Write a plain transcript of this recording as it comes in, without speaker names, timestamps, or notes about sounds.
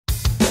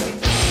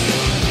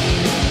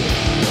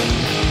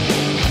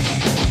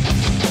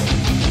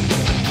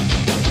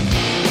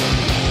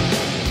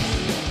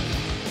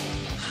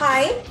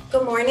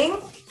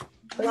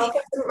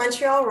Welcome to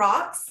Montreal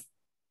Rocks,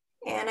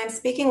 and I'm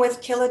speaking with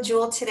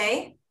Killa-Jewel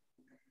today.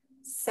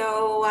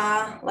 So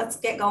let's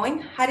get going.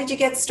 How did you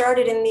get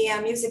started in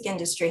the music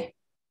industry?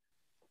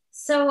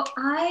 So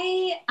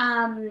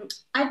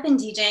I've been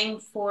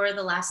DJing for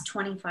the last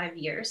 25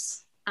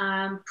 years.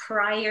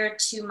 Prior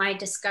to my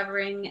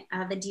discovering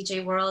the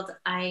DJ world,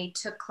 I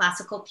took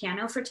classical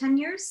piano for 10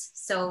 years.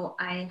 So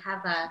I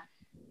have a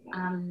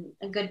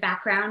good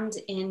background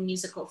in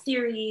musical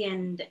theory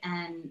and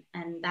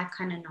that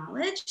kind of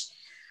knowledge.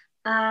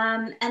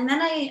 And then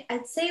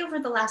I'd say over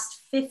the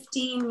last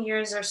 15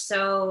 years or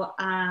so,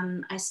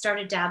 I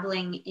started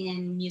dabbling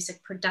in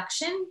music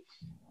production.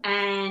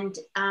 And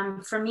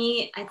for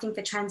me, I think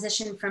the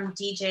transition from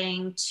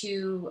DJing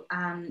to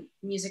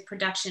music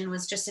production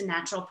was just a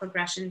natural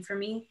progression for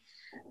me.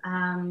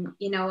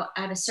 You know,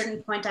 at a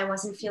certain point, I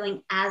wasn't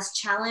feeling as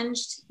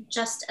challenged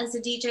just as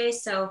a DJ.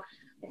 So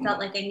I felt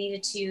like I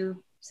needed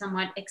to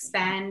somewhat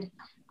expand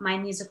my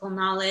musical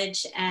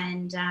knowledge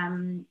and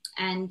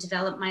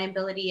develop my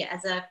ability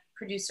as a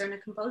producer and a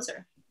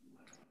composer.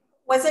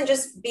 Wasn't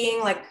just being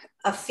like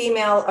a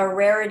female a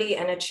rarity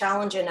and a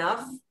challenge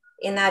enough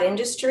in that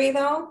industry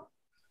though?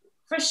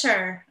 For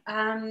sure.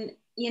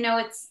 You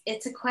know,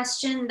 it's a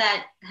question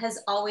that has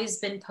always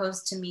been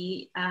posed to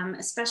me,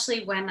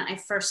 especially when I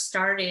first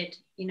started,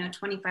 you know,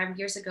 25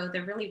 years ago.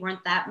 There really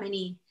weren't that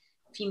many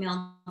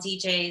female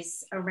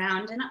DJs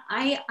around. And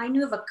I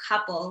knew of a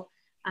couple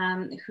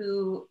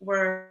who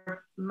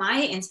were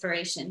my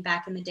inspiration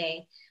back in the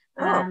day.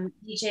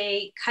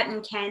 DJ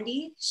Cotton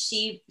Candy,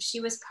 she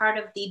was part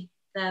of the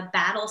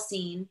battle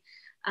scene,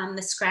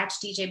 the scratch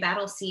DJ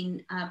battle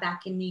scene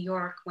back in New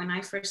York when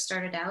I first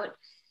started out.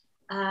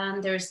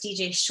 There's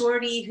DJ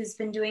Shorty, who's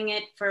been doing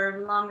it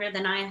for longer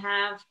than I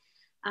have.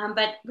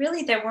 But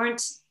really there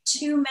weren't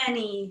too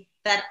many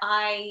that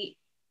I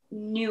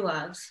knew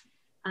of.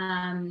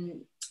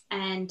 And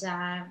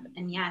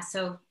yeah,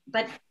 so,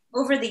 but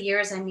over the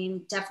years, I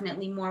mean,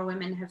 definitely more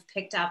women have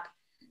picked up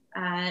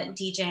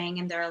DJing,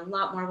 and there are a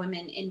lot more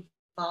women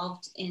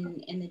involved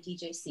in the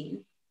DJ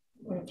scene.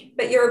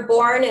 But you're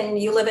born and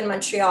you live in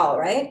Montreal,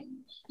 right?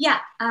 Yeah,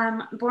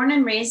 born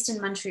and raised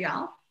in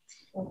Montreal.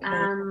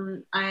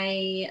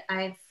 Okay.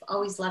 I've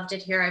always loved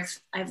it here.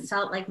 I've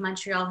felt like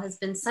Montreal has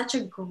been such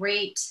a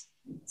great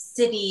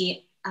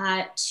city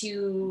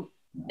to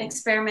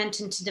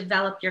experiment and to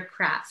develop your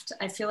craft.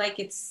 I feel like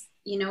it's,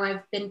 you know,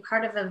 I've been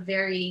part of a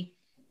very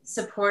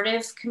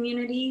supportive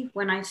community.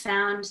 When I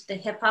found the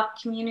hip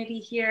hop community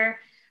here,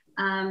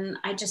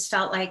 I just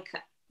felt like,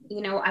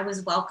 you know, I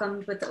was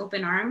welcomed with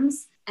open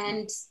arms.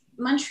 And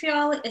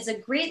Montreal is a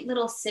great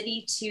little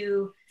city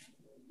to,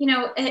 you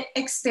know,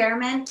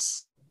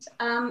 experiment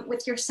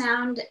with your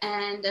sound,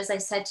 and as I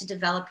said, to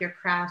develop your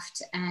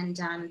craft. And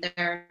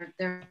there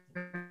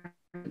are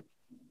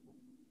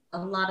a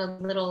lot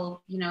of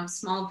little, you know,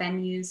 small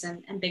venues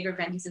and bigger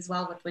venues as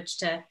well with which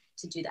to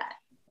do that.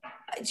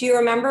 Do you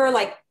remember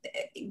like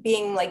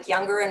being like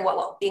younger and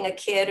being a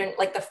kid and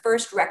like the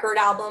first record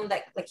album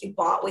that like you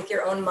bought with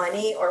your own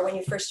money, or when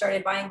you first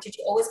started buying, did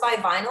you always buy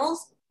vinyls?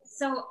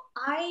 So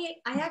I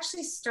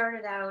actually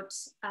started out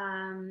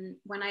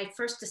when I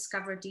first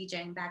discovered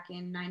DJing back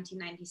in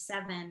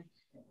 1997.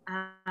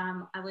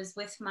 I was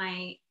with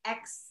my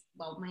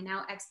my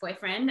now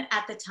ex-boyfriend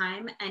at the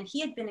time, and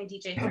he had been a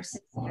DJ for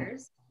 6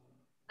 years.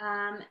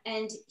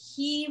 And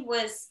he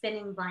was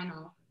spinning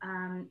vinyl.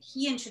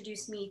 He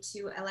introduced me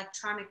to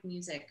electronic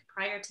music.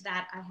 Prior to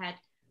that, I had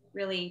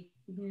really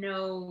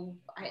no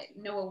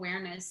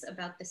awareness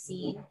about the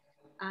scene.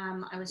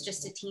 I was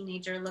just a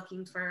teenager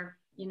looking for,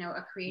 you know,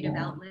 a creative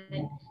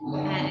outlet,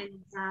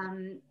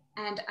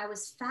 and I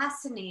was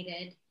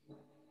fascinated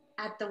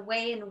at the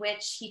way in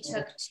which he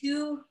took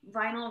two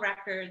vinyl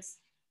records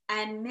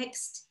and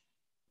mixed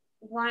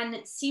one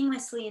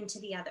seamlessly into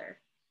the other.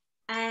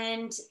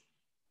 And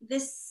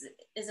this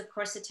is, of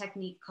course, a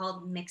technique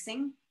called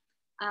mixing.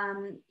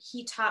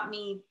 He taught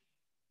me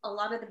a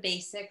lot of the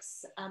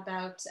basics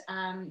about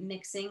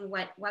mixing,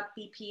 what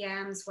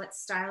BPMs, what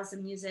styles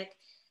of music.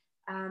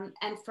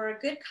 And for a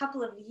good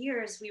couple of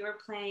years, we were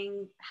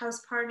playing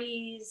house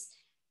parties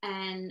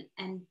and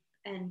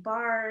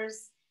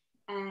bars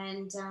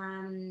and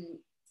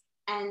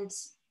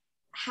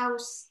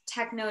house,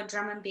 techno,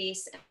 drum and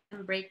bass,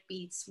 and break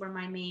beats were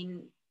my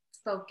main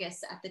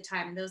focus at the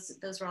time.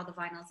 Those were all the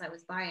vinyls I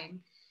was buying.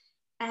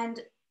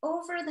 And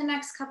over the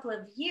next couple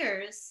of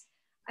years,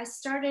 I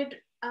started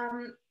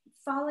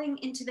falling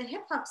into the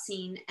hip hop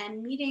scene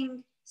and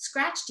meeting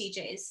scratch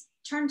DJs,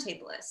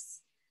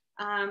 turntablists.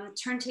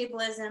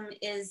 Turntablism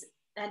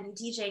and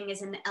DJing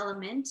is an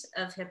element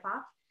of hip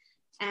hop.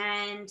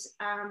 And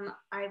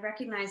I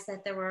recognized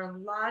that there were a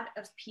lot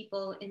of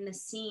people in the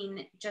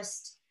scene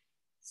just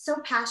so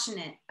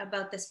passionate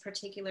about this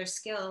particular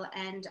skill.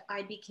 And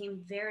I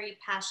became very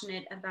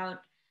passionate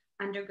about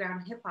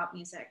underground hip hop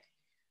music.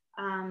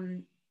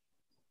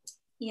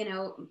 You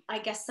know, I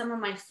guess some of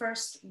my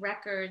first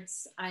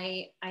records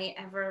I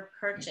ever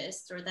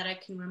purchased, or that I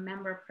can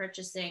remember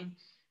purchasing,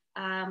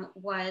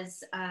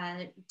 was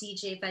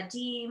DJ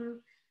Vadim,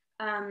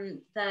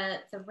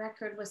 The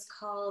record was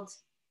called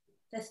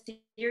The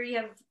Theory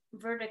of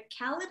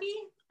Verticality,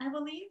 I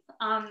believe.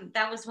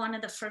 That was one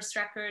of the first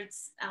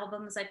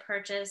albums I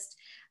purchased.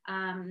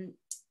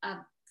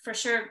 For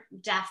sure,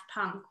 Daft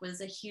Punk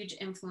was a huge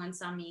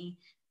influence on me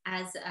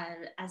as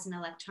an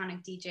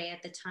electronic DJ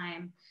at the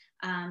time.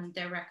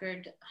 Their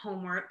record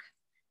Homework,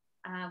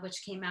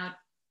 which came out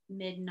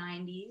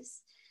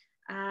mid-90s.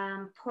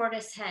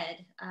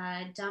 Portishead,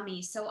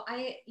 Dummy. So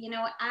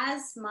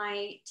as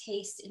my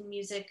taste in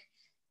music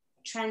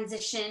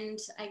transitioned,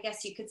 I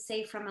guess you could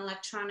say, from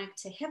electronic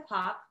to hip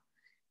hop,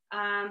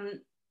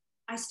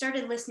 I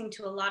started listening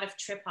to a lot of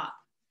trip hop.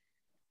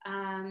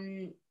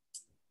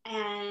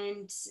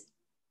 And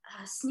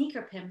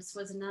Sneaker Pimps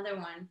was another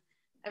one.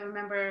 I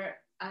remember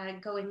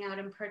going out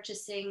and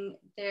purchasing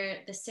the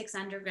 6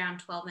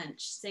 Underground 12-inch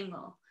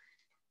single.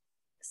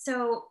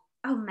 So,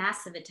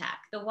 Massive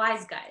Attack, the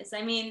Wise Guys.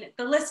 I mean,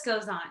 the list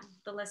goes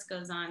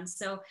on.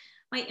 So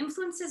my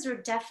influences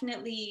were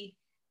definitely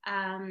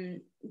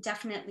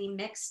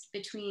mixed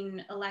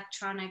between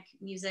electronic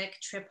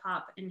music, trip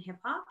hop, and hip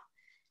hop.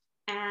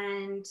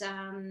 And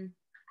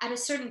at a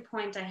certain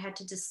point, I had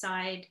to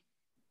decide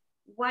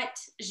what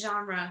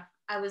genre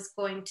I was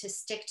going to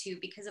stick to,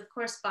 because of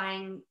course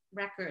buying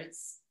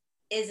records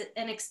is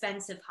an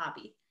expensive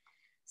hobby.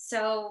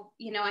 So,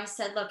 I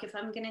said, look, if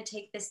I'm going to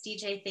take this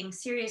DJ thing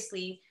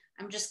seriously,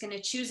 I'm just going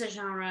to choose a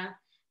genre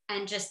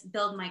and just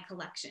build my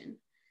collection.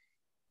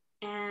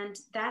 And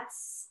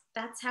that's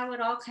how it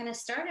all kind of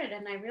started.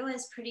 And I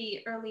realized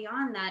pretty early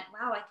on that,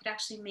 wow, I could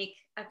actually make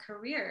a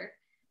career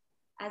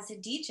as a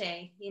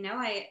DJ.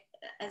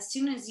 As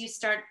soon as you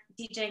start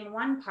DJing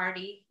one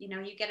party, you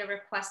get a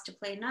request to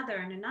play another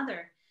and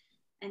another.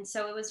 And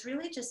so it was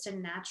really just a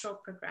natural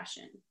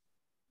progression.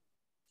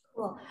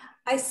 Cool.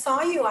 I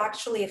saw you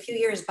actually a few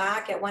years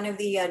back at one of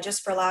the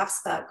Just for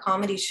Laughs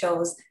comedy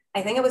shows.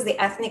 I think it was the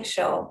ethnic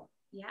show.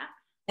 Yeah.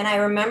 And I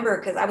remember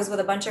because I was with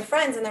a bunch of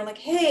friends and they're like,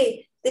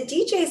 hey, the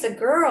DJ's a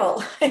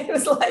girl. It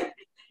was like,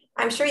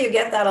 I'm sure you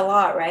get that a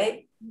lot,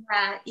 right?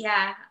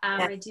 Yeah.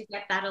 I do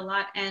get that a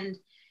lot. And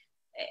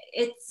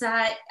it's,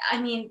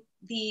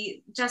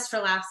 the Just for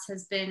Laughs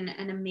has been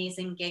an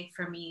amazing gig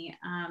for me.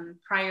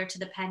 Prior to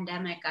the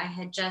pandemic, I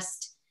had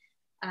just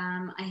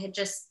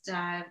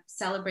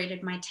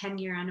celebrated my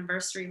 10-year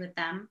anniversary with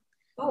them.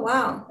 Oh,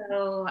 wow.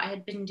 So I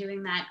had been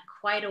doing that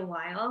quite a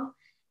while.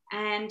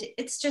 And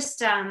it's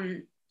just,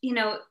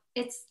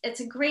 it's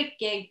a great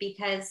gig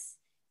because,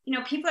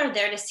 people are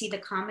there to see the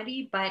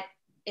comedy, but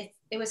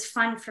it was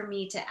fun for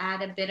me to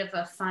add a bit of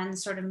a fun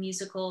sort of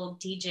musical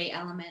DJ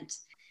element.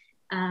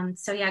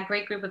 So yeah,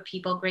 great group of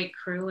people, great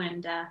crew,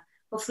 and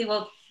hopefully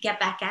we'll get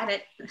back at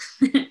it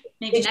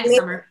maybe next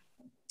summer.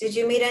 Did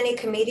you meet any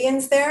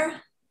comedians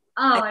there?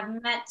 Oh,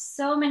 I've met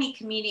so many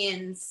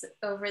comedians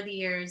over the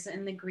years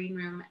in the green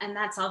room. And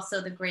that's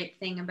also the great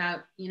thing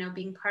about,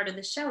 being part of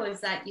the show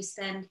is that you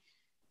spend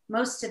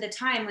most of the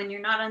time when you're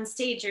not on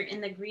stage, you're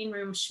in the green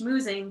room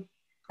schmoozing.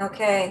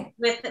 Okay.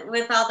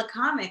 With all the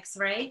comics,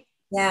 right?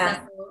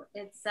 Yeah. So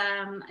it's,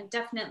 I've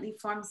definitely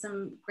formed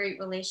some great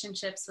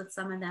relationships with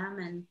some of them.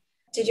 And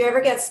did you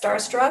ever get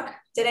starstruck?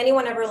 Did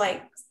anyone ever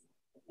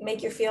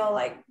make you feel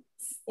like,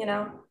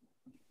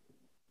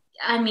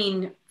 I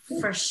mean,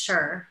 for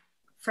sure,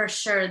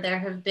 there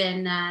have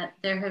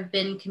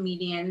been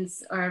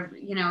comedians or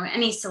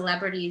any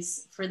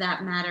celebrities for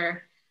that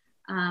matter.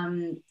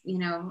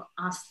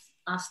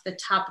 Off the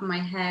top of my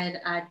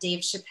head, Dave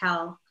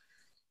Chappelle.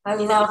 I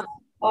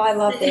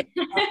love Dave.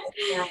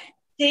 Yeah.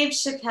 Dave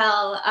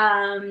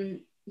Chappelle.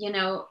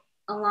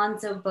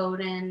 Alonzo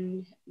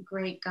Bowden,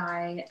 great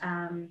guy.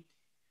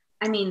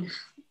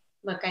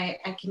 Look,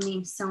 I can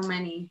name so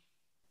many.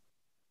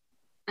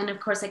 And of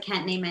course I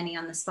can't name any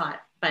on the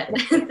spot, but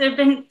there've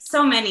been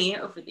so many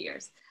over the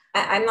years.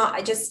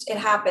 It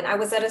happened. I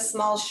was at a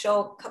small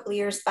show a couple of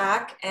years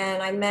back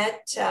and I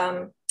met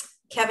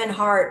Kevin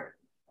Hart.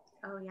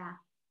 Oh yeah.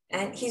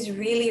 And he's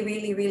really,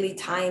 really, really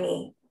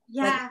tiny.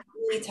 Yeah.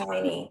 Really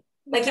tiny.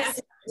 That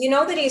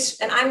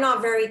and I'm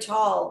not very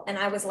tall. And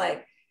I was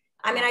like,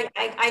 I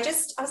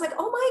was like,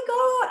 oh my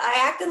God, I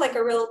acted like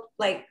a real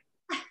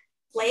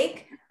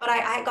flake, but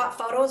I got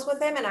photos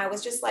with him and I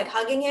was just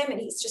hugging him and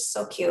he's just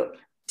so cute.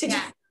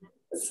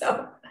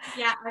 So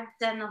yeah, I've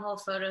done the whole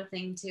photo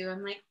thing too.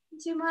 I'm like,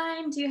 do you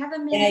mind? Do you have a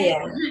minute?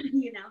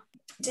 Yeah.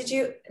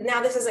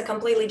 Now this is a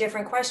completely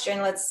different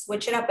question. Let's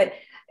switch it up. But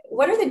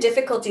what are the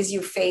difficulties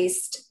you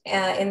faced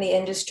in the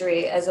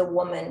industry as a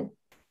woman?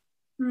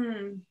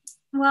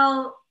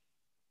 Well,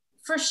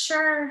 for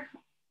sure.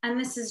 And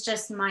this is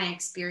just my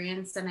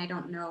experience. And I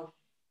don't know,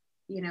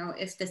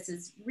 if this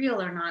is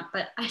real or not,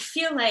 but I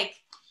feel like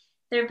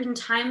there have been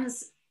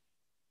times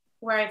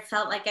where I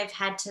felt like I've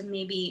had to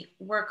maybe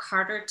work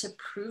harder to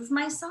prove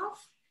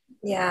myself.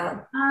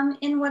 Yeah.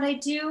 In what I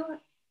do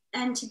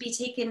and to be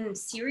taken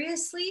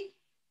seriously.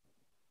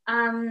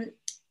 I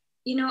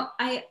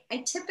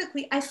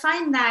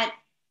find that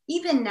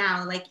even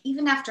now,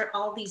 even after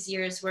all these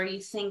years where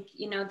you think,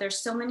 there's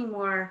so many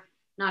more,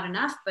 not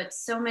enough, but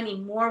so many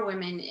more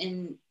women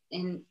in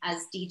in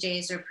as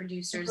DJs or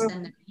producers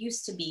than there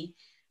used to be,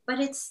 but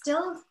it's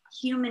still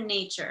human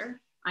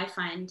nature, I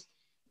find,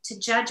 to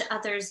judge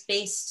others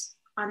based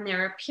on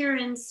their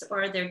appearance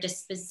or their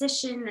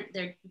disposition,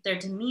 their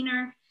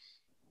demeanor.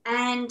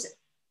 And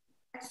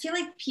I feel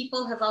like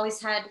people have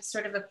always had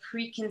sort of a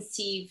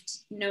preconceived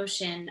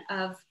notion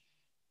of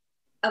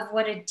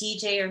what a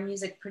DJ or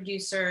music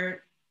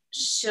producer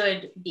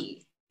should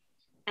be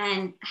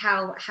and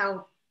how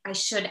I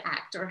should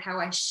act or how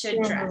I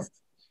should dress.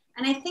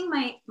 And I think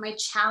my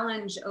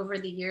challenge over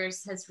the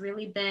years has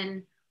really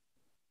been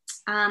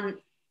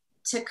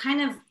to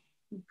kind of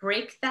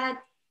break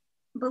that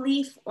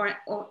belief or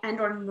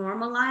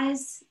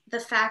normalize the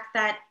fact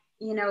that,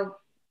 you know,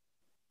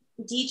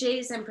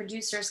 DJs and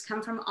producers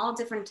come from all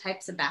different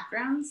types of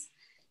backgrounds.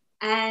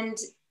 And,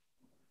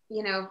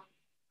 you know,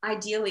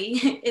 ideally,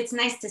 it's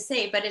nice to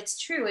say, but it's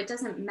true. It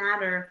doesn't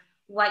matter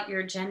what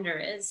your gender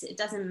is. It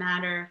doesn't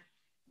matter,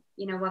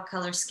 you know, what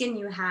color skin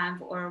you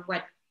have or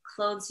what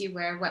clothes you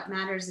wear. What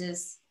matters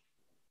is,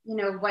 you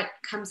know, what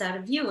comes out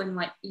of you and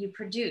what you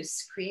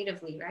produce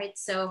creatively, right?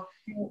 So,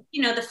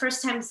 you know, the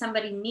first time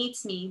somebody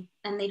meets me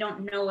and they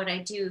don't know what I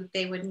do,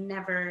 they would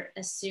never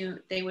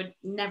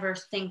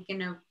think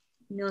in a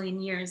million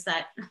years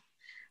that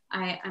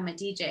I'm a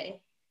DJ.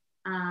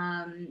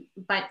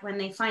 But when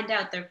they find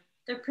out, they're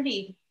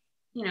pretty,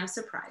 you know,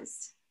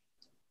 surprised.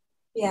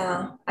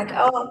 Yeah,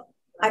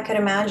 I could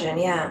imagine,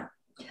 yeah.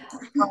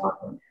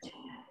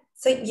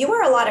 So you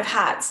wear a lot of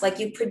hats, like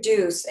you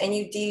produce and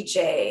you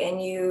DJ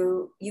and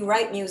you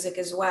write music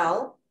as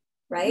well,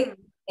 right?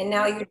 And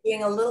now you're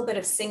doing a little bit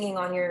of singing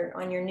on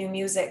your new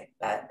music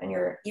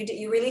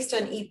you released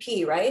an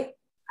EP, right?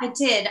 I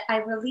did. I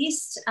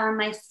released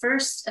my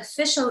first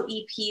official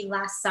EP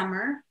last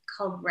summer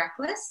called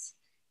Reckless.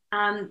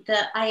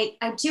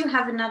 I do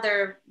have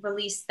another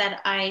release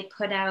that I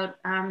put out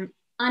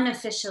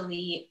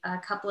unofficially a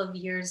couple of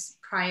years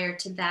prior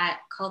to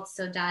that called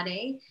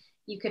Saudade.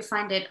 You could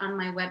find it on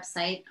my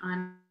website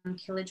on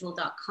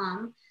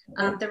Killa-Jewel.com.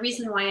 The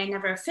reason why I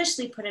never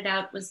officially put it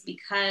out was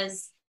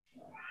because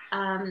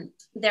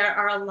there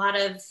are a lot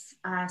of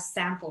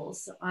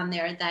samples on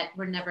there that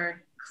were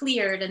never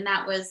cleared, and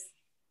that was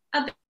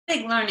a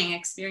big learning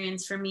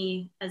experience for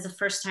me as a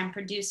first-time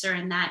producer.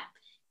 And that,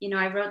 you know,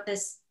 I wrote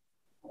this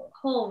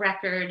whole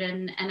record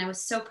and I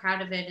was so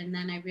proud of it, and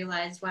then I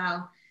realized,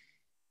 wow,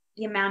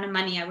 the amount of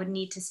money I would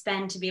need to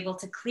spend to be able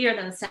to clear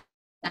those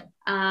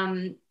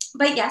samples.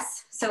 But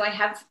yes, so I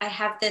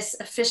have this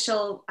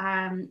official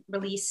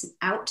release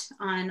out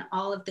on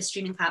all of the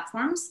streaming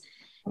platforms.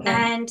 Okay.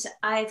 And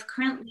I've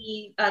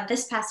currently,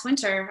 this past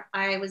winter,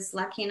 I was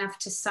lucky enough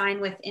to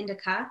sign with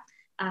Indica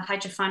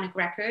Hydrophonic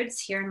Records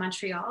here in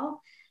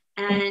Montreal.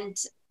 And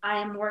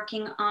I'm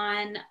working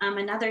on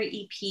another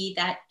EP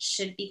that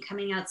should be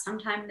coming out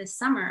sometime this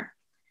summer.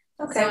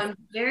 Okay. So I'm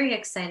very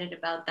excited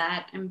about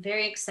that. I'm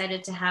very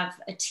excited to have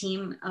a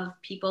team of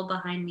people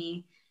behind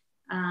me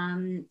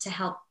to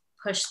help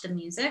push the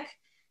music.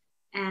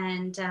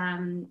 And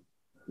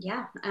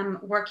yeah, I'm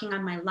working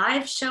on my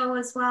live show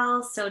as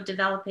well. So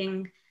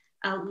developing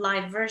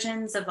live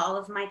versions of all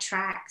of my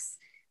tracks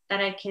that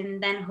I can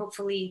then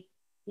hopefully,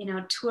 you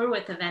know, tour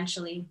with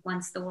eventually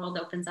once the world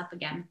opens up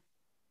again.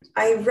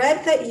 I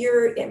read that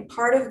you're in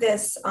part of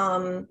this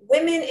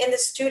Women in the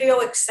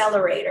Studio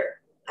Accelerator.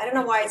 I don't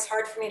know why it's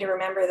hard for me to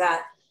remember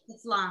that.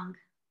 It's long.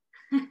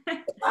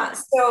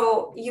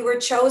 So you were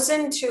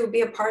chosen to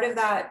be a part of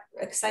that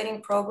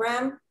exciting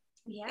program.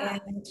 Yeah.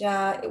 And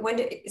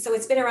so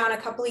it's been around a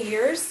couple of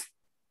years?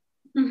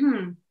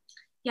 Mm-hmm.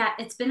 Yeah,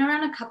 it's been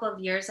around a couple of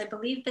years. I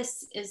believe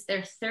this is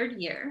their third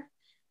year.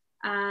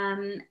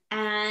 And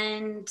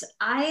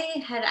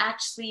I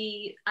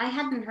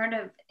hadn't heard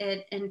of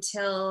it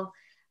until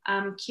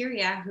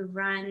Kyria, who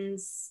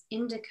runs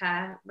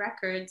Indica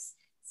Records,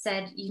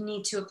 said, you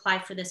need to apply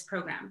for this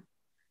program.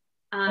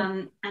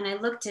 And I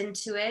looked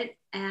into it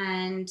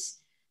and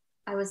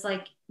I was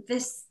like,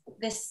 this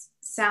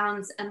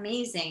sounds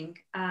amazing.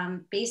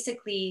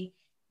 Basically,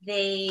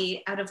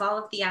 out of all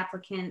of the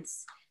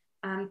applicants,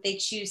 they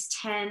choose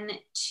 10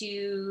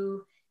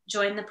 to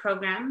join the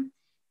program.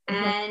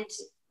 Mm-hmm. And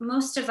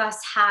most of us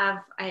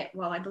have, I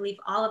believe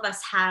all of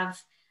us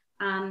have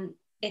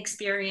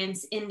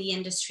experience in the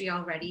industry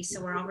already.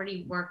 So we're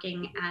already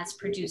working as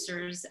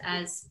producers,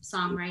 as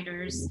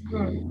songwriters,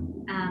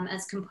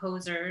 as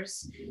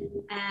composers.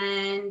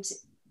 And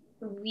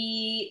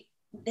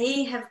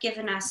they have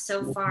given us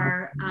so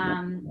far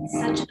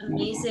such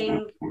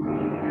amazing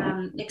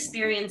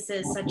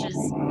experiences, such as,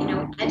 you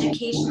know,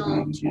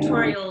 educational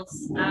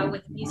tutorials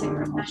with music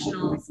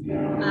professionals,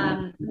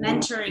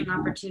 mentoring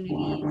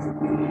opportunities,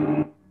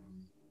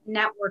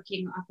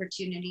 networking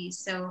opportunities.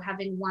 So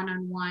having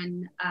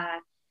one-on-one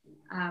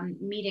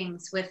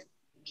meetings with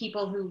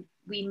people who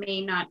we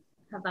may not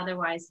have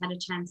otherwise had a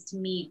chance to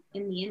meet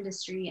in the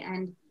industry.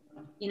 And,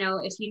 you know,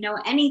 if you know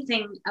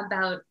anything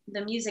about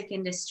the music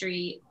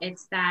industry,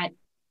 it's that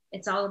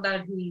it's all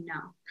about who you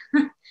know.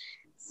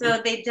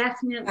 So they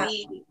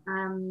definitely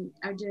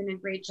are doing a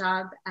great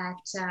job at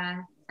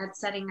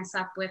setting us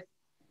up with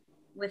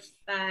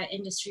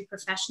industry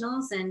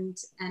professionals and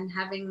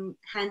having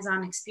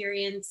hands-on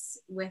experience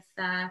with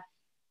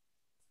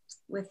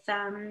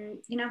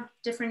you know,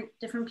 different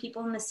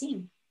people in the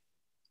scene.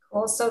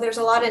 Cool. So there's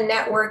a lot of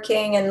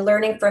networking and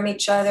learning from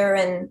each other.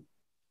 And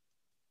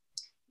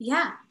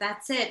yeah,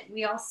 that's it.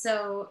 We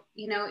also,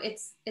 you know,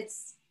 it's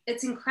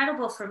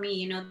incredible for me.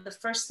 You know, the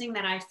first thing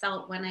that I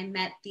felt when I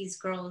met these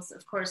girls,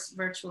 of course,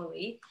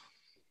 virtually,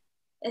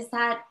 is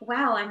that,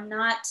 wow, I'm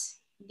not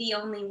the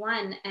only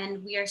one.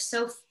 And we are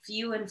so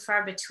few and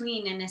far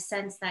between, in a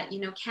sense that,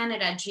 you know,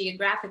 Canada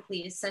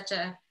geographically is such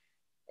a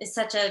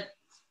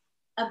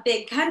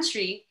big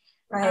country.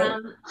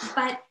 right.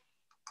 But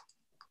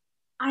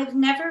I've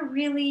never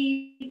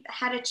really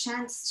had a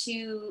chance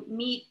to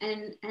meet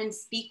and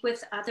speak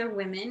with other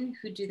women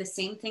who do the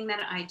same thing that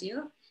I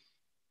do.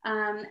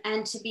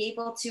 And to be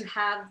able to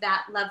have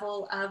that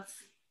level of,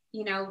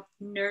 you know,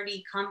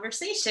 nerdy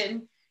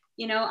conversation.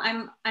 You know,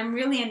 I'm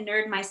really a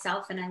nerd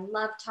myself, and I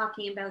love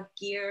talking about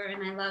gear,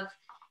 and I love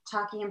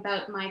talking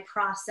about my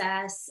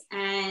process,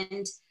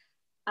 and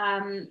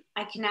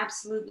I can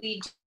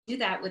absolutely do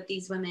that with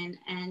these women.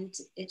 And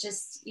it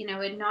just, you know,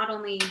 it not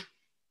only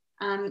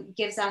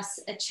gives us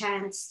a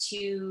chance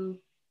to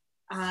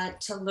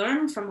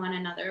learn from one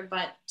another,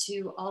 but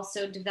to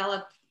also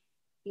develop,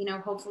 you know,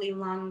 hopefully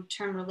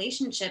long-term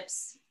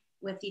relationships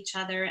with each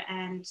other,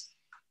 and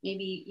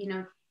maybe, you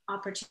know,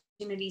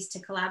 opportunities to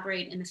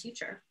collaborate in the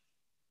future.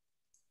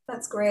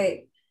 That's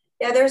great.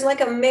 Yeah, there's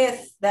like a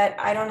myth that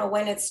I don't know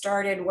when it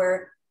started,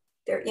 where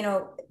there, you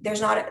know,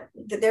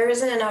 there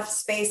isn't enough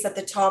space at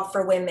the top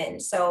for women.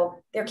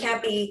 So there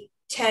can't be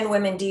 10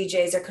 women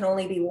DJs, there can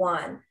only be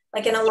one,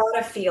 like in a lot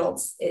of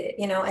fields,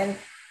 you know. And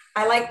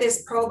I like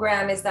this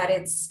program is that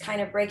it's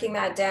kind of breaking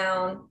that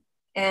down,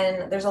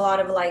 and there's a lot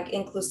of like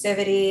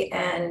inclusivity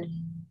and,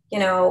 you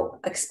know,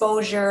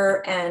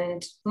 exposure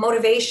and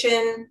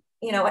motivation,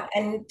 you know,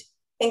 and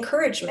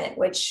encouragement,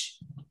 which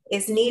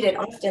is needed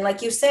often.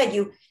 Like you said,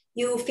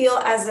 you feel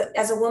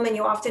as a woman,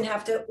 you often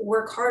have to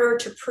work harder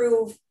to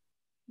prove.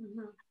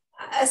 Mm-hmm.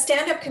 A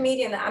stand-up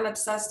comedian that I'm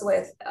obsessed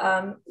with,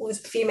 was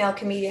a female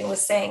comedian,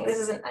 was saying, this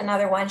is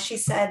another one. She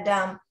said,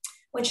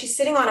 when she's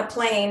sitting on a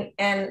plane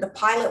and the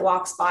pilot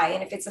walks by,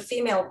 and if it's a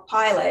female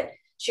pilot,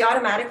 she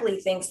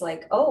automatically thinks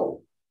like,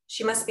 oh,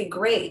 she must be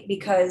great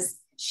because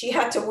she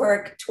had to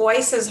work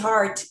twice as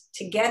hard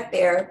to get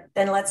there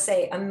than, let's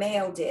say, a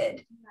male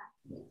did.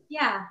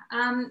 Yeah.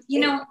 You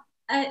know,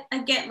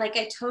 again, like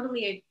I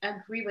totally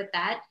agree with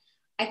that.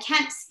 I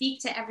can't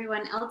speak to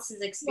everyone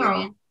else's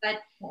experience,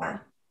 but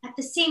at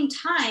the same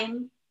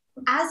time,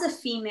 as a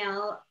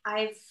female,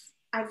 I've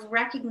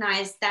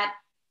recognized that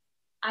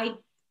I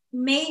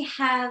may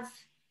have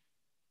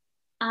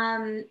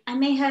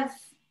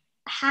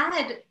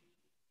had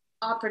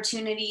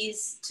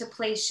opportunities to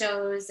play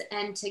shows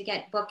and to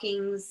get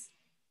bookings,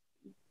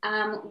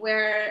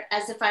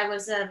 whereas if I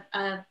was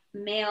a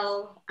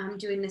male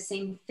doing the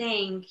same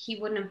thing, he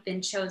wouldn't have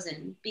been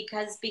chosen,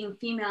 because being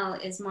female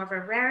is more of a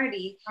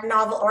rarity. A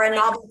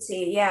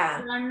novelty,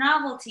 yeah. A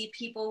novelty,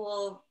 people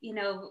will, you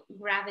know,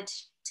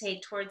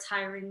 gravitate towards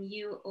hiring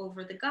you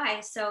over the guy.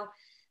 So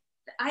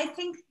I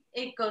think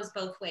it goes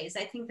both ways.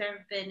 I think there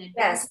have been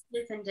advantages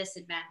and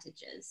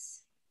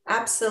disadvantages.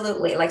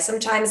 Absolutely. Like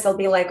sometimes they'll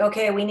be like,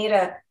 okay, we need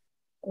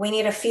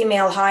a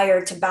female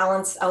hire to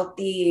balance out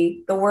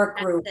the work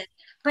group.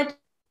 But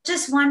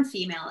just one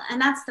female,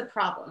 and that's the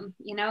problem.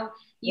 You know,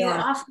 you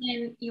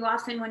often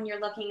when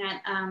you're looking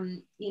at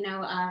you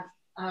know,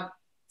 a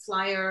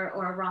flyer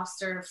or a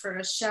roster for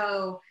a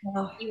show,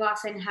 you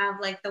often have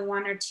like the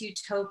one or two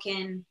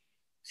token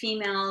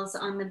females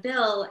on the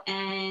bill,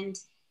 and,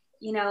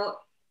 you know,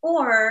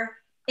 or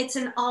it's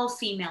an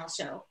all-female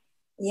show.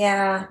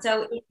 Yeah.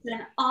 So it's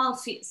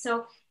an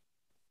so,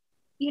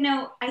 you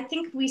know, I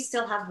think we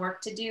still have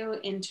work to do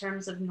in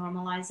terms of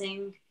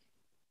normalizing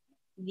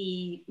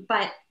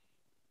but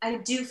I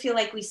do feel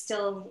like we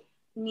still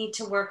need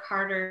to work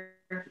harder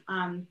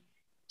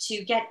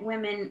to get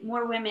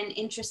more women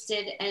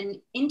interested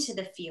and into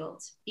the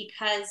field,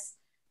 because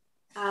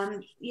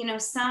you know,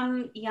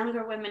 some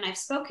younger women I've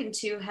spoken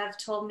to have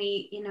told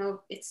me, you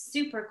know, it's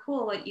super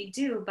cool what you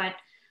do, but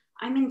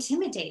I'm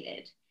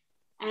intimidated,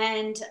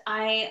 and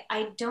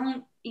I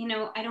don't, you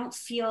know, I don't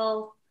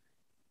feel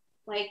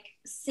like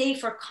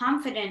safe or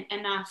confident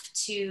enough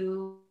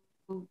to,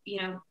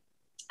 you know,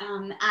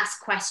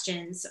 ask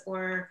questions,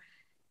 or,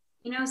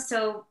 you know,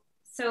 so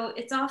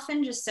it's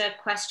often just a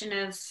question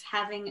of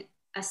having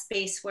a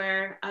space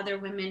where other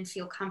women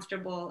feel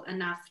comfortable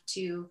enough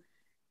to,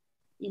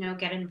 you know,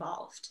 get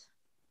involved.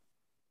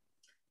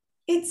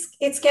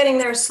 It's getting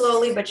there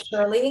slowly but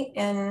surely,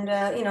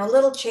 and you know,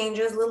 little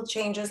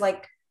changes.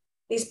 Like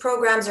these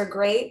programs are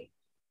great,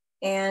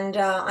 and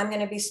I'm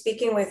going to be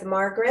speaking with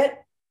Margaret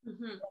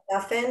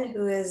Duffin,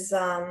 who is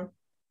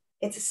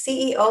it's a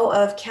CEO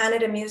of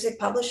Canada Music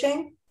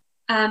Publishing.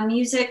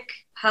 Music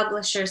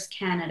Publishers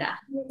Canada.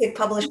 Music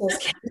Publishers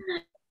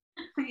Canada.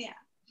 Yeah.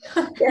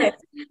 Okay.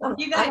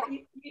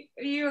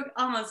 You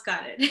almost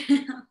got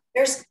it.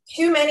 There's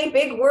too many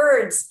big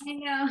words. I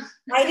know.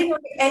 I didn't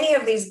read any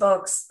of these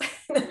books.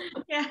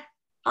 Yeah.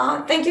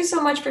 Thank you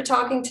so much for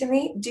talking to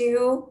me.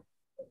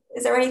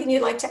 Is there anything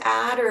you'd like to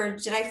add, or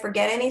did I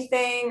forget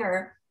anything?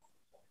 Or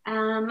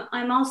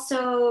I'm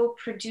also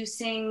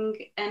producing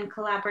and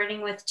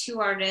collaborating with 2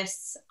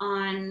 artists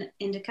on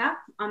Indica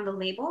on the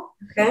label.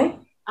 Okay.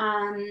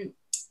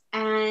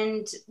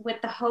 And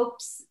with the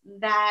hopes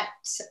that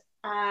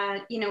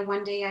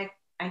one day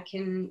I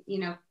can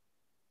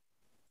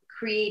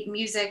create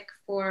music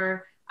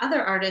for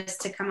other artists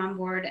to come on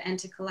board and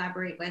to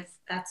collaborate with.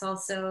 That's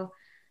also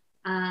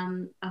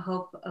a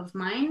hope of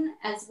mine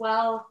as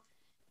well.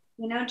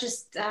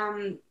 Just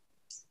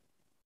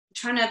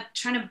trying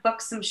to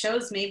book some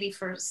shows maybe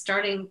for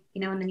starting,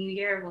 in the new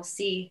year. We'll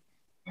see.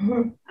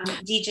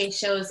 DJ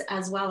shows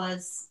as well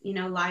as,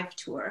 live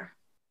tour.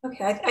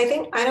 Okay, I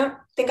don't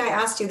think I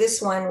asked you.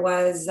 This one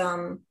was,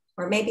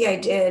 or maybe I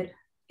did.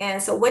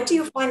 And so, what do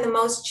you find the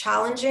most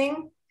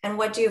challenging, and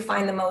what do you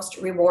find the most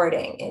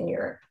rewarding in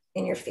your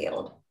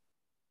field?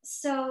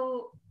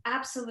 So,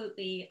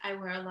 absolutely, I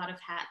wear a lot of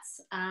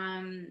hats.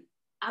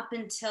 Up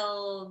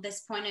until this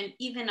point, and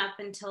even up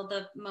until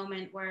the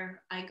moment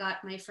where I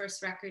got my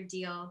first record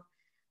deal,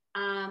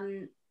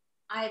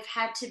 I've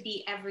had to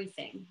be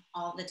everything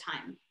all the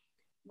time.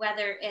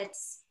 Whether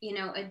it's,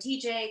 a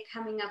DJ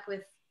coming up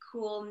with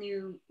cool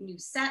new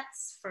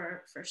sets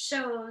for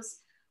shows,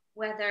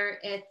 whether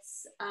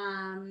it's,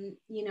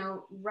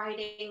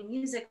 writing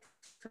music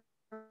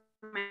for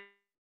my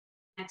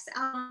next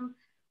album,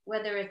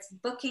 whether it's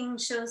booking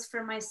shows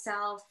for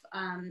myself,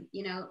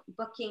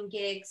 booking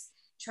gigs,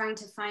 trying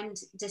to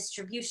find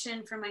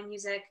distribution for my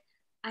music.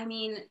 I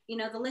mean,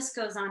 the list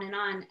goes on,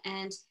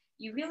 and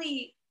you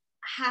really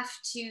have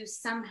to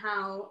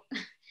somehow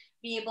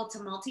be able to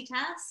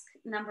multitask,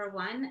 number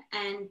one,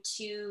 and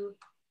to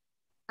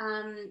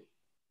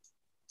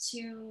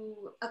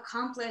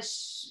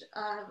accomplish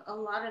a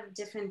lot of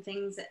different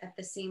things at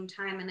the same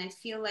time. And I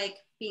feel like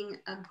being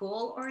a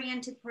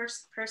goal-oriented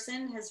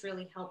person has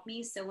really helped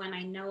me. So when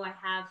I know I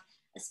have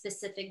a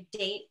specific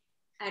date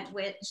at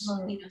which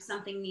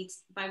something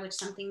needs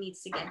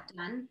to get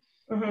done,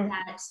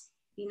 that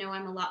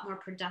I'm a lot more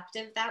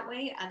productive that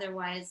way.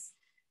 Otherwise,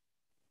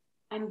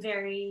 I'm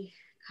very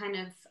kind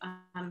of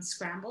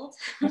scrambled,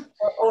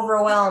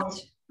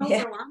 overwhelmed.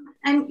 Yeah.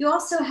 And you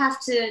also have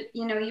to,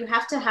 you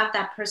have to have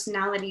that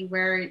personality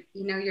where,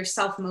 you're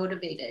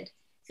self-motivated,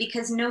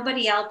 because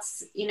nobody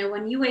else,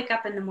 when you wake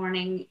up in the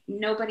morning,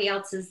 nobody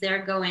else is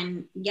there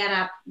going, get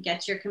up,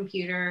 get your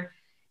computer,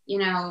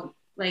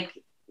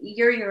 like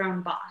you're your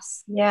own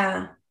boss.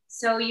 Yeah.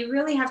 So you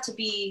really have to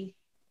be,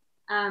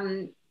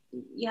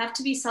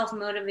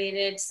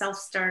 self-motivated,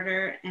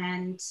 self-starter.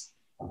 And,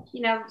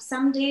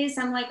 some days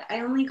I'm like,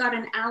 I only got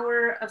an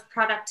hour of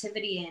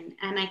productivity in,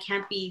 and I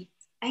can't be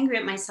angry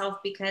at myself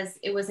because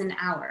it was an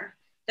hour.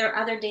 There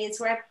are other days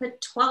where I put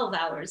 12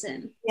 hours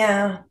in.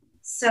 Yeah.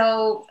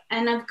 So,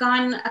 and I've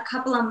gone a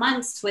couple of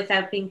months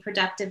without being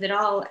productive at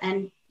all.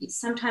 And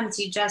sometimes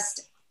you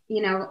just,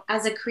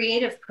 as a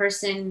creative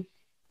person,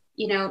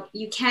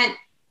 you can't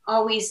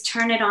always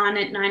turn it on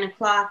at 9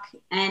 o'clock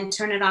and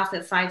turn it off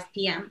at 5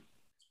 p.m.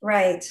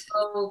 Right.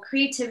 So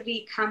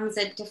creativity comes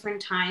at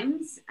different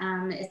times.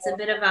 It's a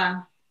bit of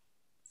a,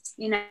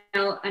 an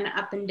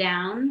up and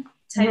down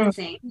type of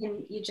thing.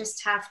 And you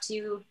just have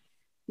to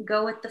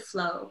go with the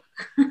flow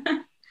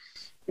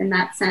in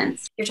that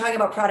sense. You're talking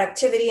about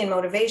productivity and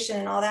motivation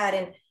and all that.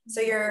 And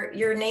so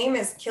your name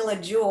is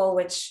Killa-Jewel,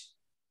 which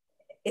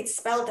it's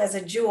spelled as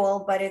a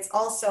jewel, but it's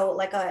also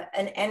like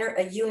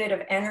a unit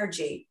of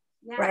energy,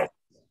 right?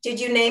 Did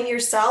you name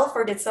yourself,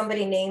 or did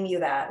somebody name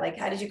you that? Like,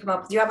 how did you come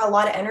up? Do you have a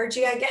lot of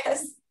energy, I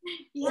guess?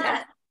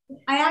 Yeah.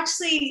 I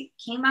actually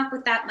came up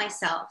with that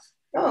myself.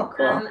 Oh,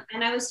 cool.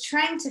 And I was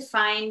trying to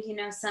find,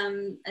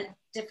 some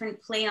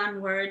different play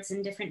on words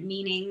and different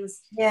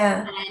meanings.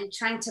 Yeah. And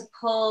trying to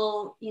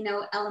pull,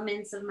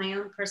 elements of my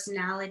own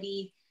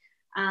personality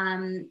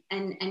and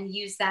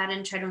use that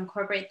and try to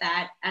incorporate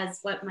that as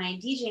what my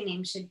DJ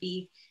name should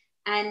be.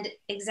 And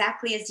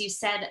exactly as you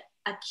said,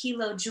 a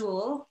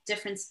kilojoule,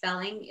 different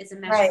spelling, is a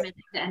measurement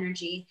of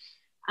energy.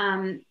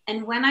 And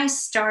when I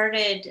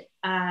started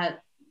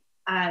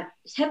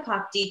hip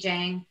hop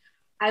DJing,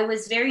 I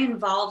was very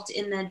involved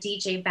in the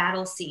DJ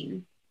battle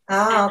scene.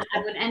 Oh, and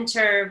I would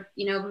enter,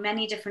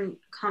 many different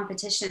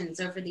competitions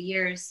over the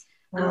years.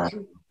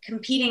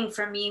 Competing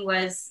for me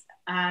was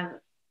an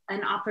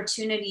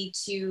opportunity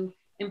to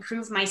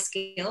improve my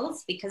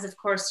skills, because of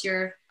course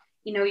you're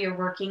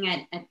working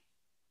at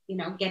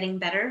getting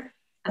better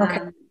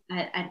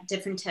at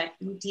different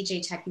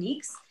DJ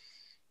techniques.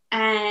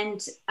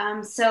 And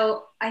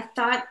so I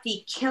thought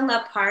the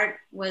Killa part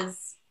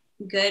was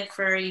good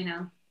for,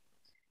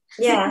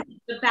 yeah,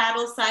 the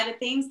battle side of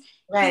things.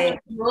 Right.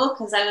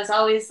 Because I was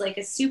always like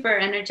a super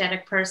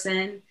energetic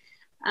person.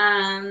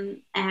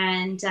 And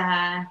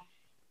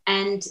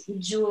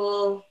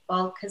Jewel,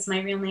 well, because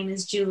my real name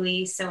is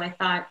Julie. So I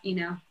thought,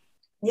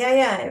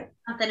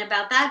 something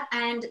about that.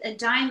 And a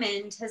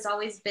diamond has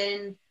always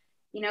been,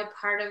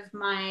 part of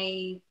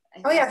my...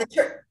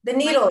 the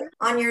needle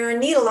on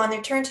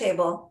your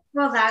turntable.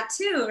 Well, that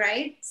too,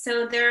 right?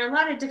 So there are a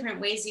lot of different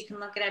ways you can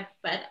look at it,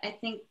 but I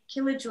think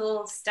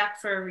Killa-Jewel stuck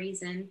for a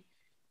reason.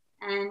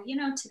 And, you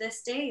know, to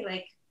this day,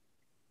 like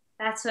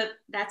that's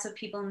what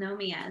people know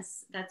me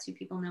as. That's who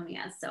people know me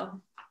as.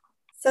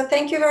 So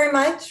thank you very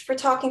much for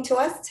talking to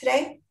us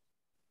today.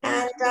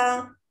 And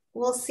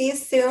we'll see you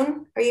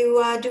soon. Are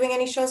you doing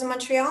any shows in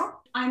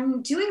Montreal?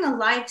 I'm doing a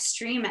live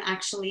stream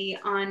actually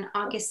on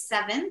August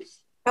 7th.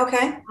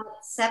 Okay. At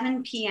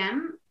 7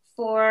 p.m.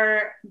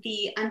 for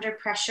the Under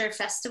Pressure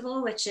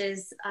Festival, which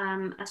is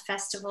a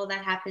festival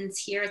that happens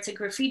here. It's a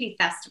graffiti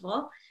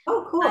festival.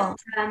 Oh, cool.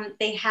 But,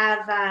 they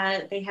have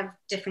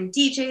different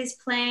DJs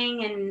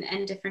playing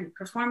and different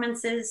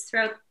performances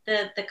throughout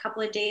the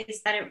couple of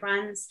days that it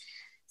runs.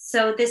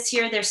 So this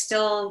year they're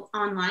still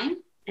online,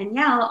 and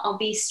yeah, I'll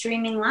be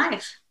streaming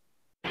live.